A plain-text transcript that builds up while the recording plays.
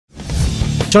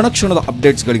ಕ್ಷಣ ಕ್ಷಣದ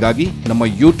ಅಪ್ಡೇಟ್ಸ್ಗಳಿಗಾಗಿ ನಮ್ಮ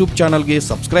ಯೂಟ್ಯೂಬ್ ಚಾನಲ್ಗೆ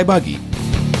ಸಬ್ಸ್ಕ್ರೈಬ್ ಆಗಿ.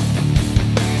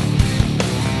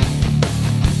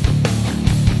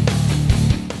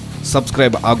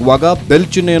 ಸಬ್ಸ್ಕ್ರೈಬ್ ಆಗುವಾಗ ಬೆಲ್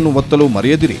ಚಿಹ್ನೆಯನ್ನು ಒತ್ತಲು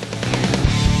ಮರೆಯದಿರಿ.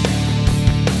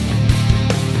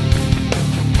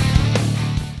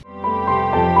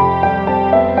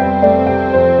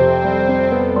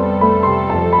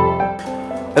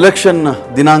 ಎಲೆಕ್ಷನ್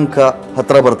ದಿನಾಂಕ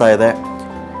ಹತ್ರ ಬರ್ತಾ ಇದೆ.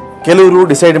 ಕೆಲವರು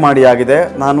ಡಿಸೈಡ್ ಮಾಡಿ ಆಗಿದೆ,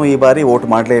 ನಾನು ಈ ಬಾರಿ ವೋಟ್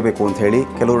ಮಾಡಲೇಬೇಕು ಅಂತ ಹೇಳಿ.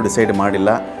 ಕೆಲವರು ಡಿಸೈಡ್ ಮಾಡಿಲ್ಲ,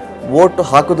 ವೋಟ್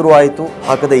ಹಾಕಿದ್ರೂ ಆಯಿತು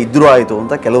ಹಾಕದೇ ಇದ್ದರೂ ಆಯಿತು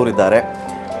ಅಂತ ಕೆಲವರಿದ್ದಾರೆ.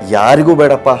 ಯಾರಿಗೂ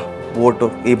ಬೇಡಪ್ಪ ವೋಟು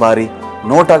ಈ ಬಾರಿ,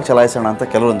 ನೋಟಾಗಿ ಚಲಾಯಿಸೋಣ ಅಂತ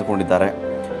ಕೆಲವರು ಅಂದ್ಕೊಂಡಿದ್ದಾರೆ.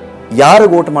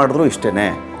 ಯಾರಿಗೆ ವೋಟ್ ಮಾಡಿದ್ರೂ ಇಷ್ಟೇ,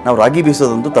 ನಾವು ರಾಗಿ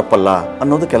ಬೀಸೋದಂತೂ ತಪ್ಪಲ್ಲ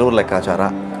ಅನ್ನೋದು ಕೆಲವರು ಲೆಕ್ಕಾಚಾರ.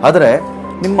 ಆದರೆ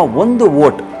ನಿಮ್ಮ ಒಂದು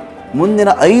ವೋಟ್ ಮುಂದಿನ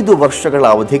 5 ವರ್ಷಗಳ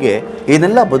ಅವಧಿಗೆ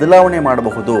ಏನೆಲ್ಲ ಬದಲಾವಣೆ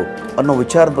ಮಾಡಬಹುದು ಅನ್ನೋ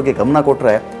ವಿಚಾರದ ಬಗ್ಗೆ ಗಮನ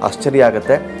ಕೊಟ್ಟರೆ ಆಶ್ಚರ್ಯ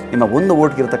ಆಗುತ್ತೆ. ನಿಮ್ಮ ಒಂದು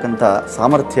ವೋಟ್ಗಿರ್ತಕ್ಕಂಥ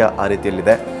ಸಾಮರ್ಥ್ಯ ಆ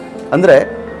ರೀತಿಯಲ್ಲಿದೆ. ಅಂದರೆ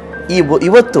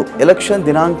ಇವತ್ತು ಎಲೆಕ್ಷನ್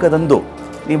ದಿನಾಂಕದಂದು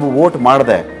ನೀವು ವೋಟ್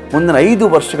ಮಾಡದೆ ಮುಂದಿನ 5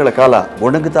 ವರ್ಷಗಳ ಕಾಲ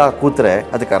ಒಣಗುತ್ತಾ ಕೂತ್ರೆ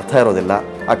ಅದಕ್ಕೆ ಅರ್ಥ ಇರೋದಿಲ್ಲ.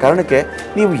 ಆ ಕಾರಣಕ್ಕೆ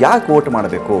ನೀವು ಯಾಕೆ ವೋಟ್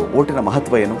ಮಾಡಬೇಕು, ವೋಟಿನ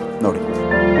ಮಹತ್ವ ಏನು ನೋಡಿ.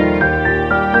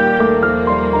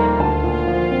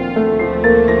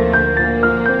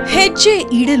 ಹೆಜ್ಜೆ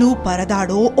ಇಡಲು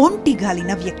ಪರದಾಡೋ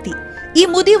ಒಂಟಿಗಾಲಿನ ವ್ಯಕ್ತಿ. ಈ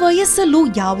ಮುದಿ ವಯಸ್ಸಲ್ಲೂ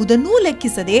ಯಾವುದನ್ನೂ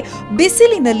ಲೆಕ್ಕಿಸದೆ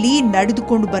ಬಿಸಿಲಿನಲ್ಲಿ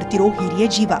ನಡೆದುಕೊಂಡು ಬರ್ತಿರೋ ಹಿರಿಯ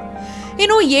ಜೀವ.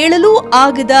 ಇನ್ನು ಏಳಲೂ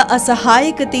ಆಗದ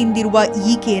ಅಸಹಾಯಕತೆಯಿಂದಿರುವ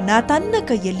ಈಕೆಯನ್ನ ತನ್ನ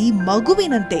ಕೈಯಲ್ಲಿ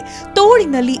ಮಗುವಿನಂತೆ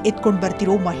ತೋಳಿನಲ್ಲಿ ಎತ್ಕೊಂಡು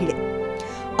ಬರ್ತಿರೋ ಮಹಿಳೆ.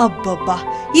 ಅಬ್ಬಬ್ಬಾ,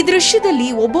 ಈ ದೃಶ್ಯದಲ್ಲಿ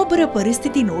ಒಬ್ಬೊಬ್ಬರ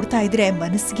ಪರಿಸ್ಥಿತಿ ನೋಡ್ತಾ ಇದ್ರೆ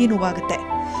ಮನಸ್ಸಿಗೆ ನೋವಾಗುತ್ತೆ.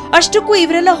 ಅಷ್ಟಕ್ಕೂ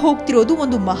ಇವರೆಲ್ಲ ಹೋಗ್ತಿರೋದು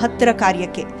ಒಂದು ಮಹತ್ತರ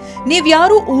ಕಾರ್ಯಕ್ಕೆ.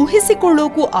 ನೀವ್ಯಾರೂ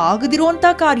ಊಹಿಸಿಕೊಳ್ಳೋಕು ಆಗದಿರುವಂತ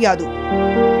ಕಾರ್ಯ ಅದು.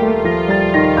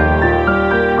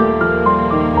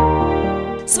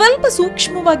 ಸ್ವಲ್ಪ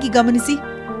ಸೂಕ್ಷ್ಮವಾಗಿ ಗಮನಿಸಿ,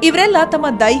 ಇವರೆಲ್ಲ ತಮ್ಮ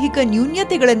ದೈಹಿಕ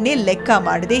ನ್ಯೂನ್ಯತೆಗಳನ್ನೇ ಲೆಕ್ಕ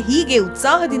ಮಾಡದೆ ಹೀಗೆ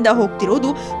ಉತ್ಸಾಹದಿಂದ ಹೋಗ್ತಿರೋದು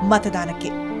ಮತದಾನಕ್ಕೆ.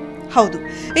 ಹೌದು,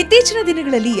 ಇತ್ತೀಚಿನ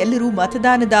ದಿನಗಳಲ್ಲಿ ಎಲ್ಲರೂ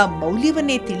ಮತದಾನದ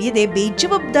ಮೌಲ್ಯವನ್ನೇ ತಿಳಿಯದೆ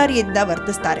ಬೇಜವಾಬ್ದಾರಿಯಿಂದ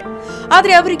ವರ್ತಿಸ್ತಾರೆ.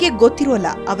 ಆದ್ರೆ ಅವರಿಗೆ ಗೊತ್ತಿರೋಲ್ಲ,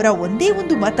 ಅವರ ಒಂದೇ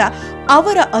ಒಂದು ಮತ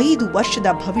ಅವರ 5 ವರ್ಷದ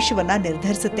ಭವಿಷ್ಯವನ್ನ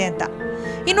ನಿರ್ಧರಿಸುತ್ತೆ ಅಂತ.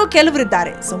 ಇನ್ನು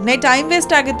ಕೆಲವರಿದ್ದಾರೆ, ಸುಮ್ಮನೆ ಟೈಮ್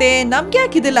ವೇಸ್ಟ್ ಆಗುತ್ತೆ, ನಮ್ಗೆ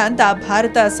ಯಾಕಿದಿಲ್ಲ ಅಂತ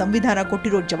ಭಾರತ ಸಂವಿಧಾನ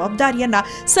ಕೊಟ್ಟಿರೋ ಜವಾಬ್ದಾರಿಯನ್ನ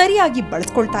ಸರಿಯಾಗಿ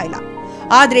ಬಳಸ್ಕೊಳ್ತಾ ಇಲ್ಲ.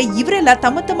 ಆದ್ರೆ ಇವರೆಲ್ಲ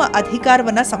ತಮ್ಮ ತಮ್ಮ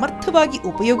ಅಧಿಕಾರವನ್ನ ಸಮರ್ಥವಾಗಿ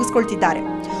ಉಪಯೋಗಿಸಿಕೊಳ್ತಿದ್ದಾರೆ.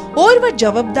 ಓರ್ವ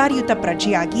ಜವಾಬ್ದಾರಿಯುತ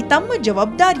ಪ್ರಜೆಯಾಗಿ ತಮ್ಮ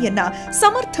ಜವಾಬ್ದಾರಿಯನ್ನ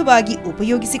ಸಮರ್ಥವಾಗಿ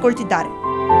ಉಪಯೋಗಿಸಿಕೊಳ್ತಿದ್ದಾರೆ.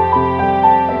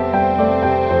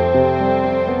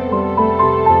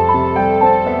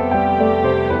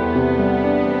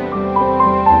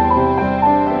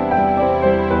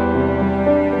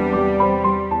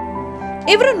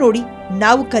 ಇವರನ್ನು ನೋಡಿ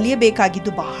ನಾವು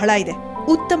ಕಲಿಯಬೇಕಾಗಿದ್ದು ಬಹಳ ಇದೆ.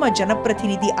 ಉತ್ತಮ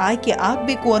ಜನಪ್ರತಿನಿಧಿ ಆಯ್ಕೆ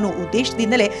ಆಗ್ಬೇಕು ಅನ್ನೋ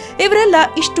ಉದ್ದೇಶದಿಂದಲೇ ಇವರೆಲ್ಲ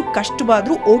ಇಷ್ಟು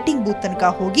ಕಷ್ಟವಾದ್ರೂ ವೋಟಿಂಗ್ ಬೂತ್ ತನಕ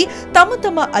ಹೋಗಿ ತಮ್ಮ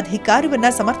ತಮ್ಮ ಅಧಿಕಾರವನ್ನ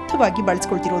ಸಮರ್ಥವಾಗಿ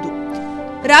ಬಳಸ್ಕೊಳ್ತಿರೋದು.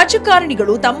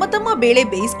 ರಾಜಕಾರಣಿಗಳು ತಮ್ಮ ತಮ್ಮ ಬೇಳೆ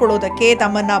ಬೇಯಿಸ್ಕೊಳ್ಳೋದಕ್ಕೆ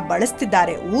ತಮ್ಮನ್ನ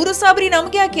ಬಳಸ್ತಿದ್ದಾರೆ. ಊರು ಸಾಬರಿ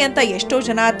ನಮ್ಗೆ ಯಾಕೆ ಅಂತ ಎಷ್ಟೋ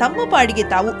ಜನ ತಮ್ಮ ಪಾಡಿಗೆ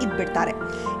ತಾವು ಇದ್ಬಿಡ್ತಾರೆ.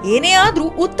 ಏನೇ ಆದ್ರೂ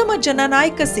ಉತ್ತಮ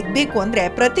ಜನನಾಯಕ ಸಿಗ್ಬೇಕು ಅಂದ್ರೆ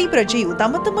ಪ್ರತಿ ಪ್ರಜೆಯು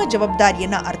ತಮ್ಮ ತಮ್ಮ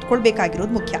ಜವಾಬ್ದಾರಿಯನ್ನ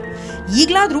ಅರ್ಥಕೊಳ್ಬೇಕಾಗಿರೋದು ಮುಖ್ಯ.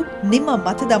 ಈಗ್ಲಾದ್ರೂ ನಿಮ್ಮ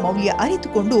ಮತದ ಮೌಲ್ಯ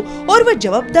ಅರಿತುಕೊಂಡು ಓರ್ವ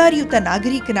ಜವಾಬ್ದಾರಿಯುತ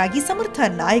ನಾಗರಿಕನಾಗಿ ಸಮರ್ಥ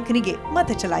ನಾಯಕನಿಗೆ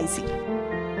ಮತ ಚಲಾಯಿಸಿ.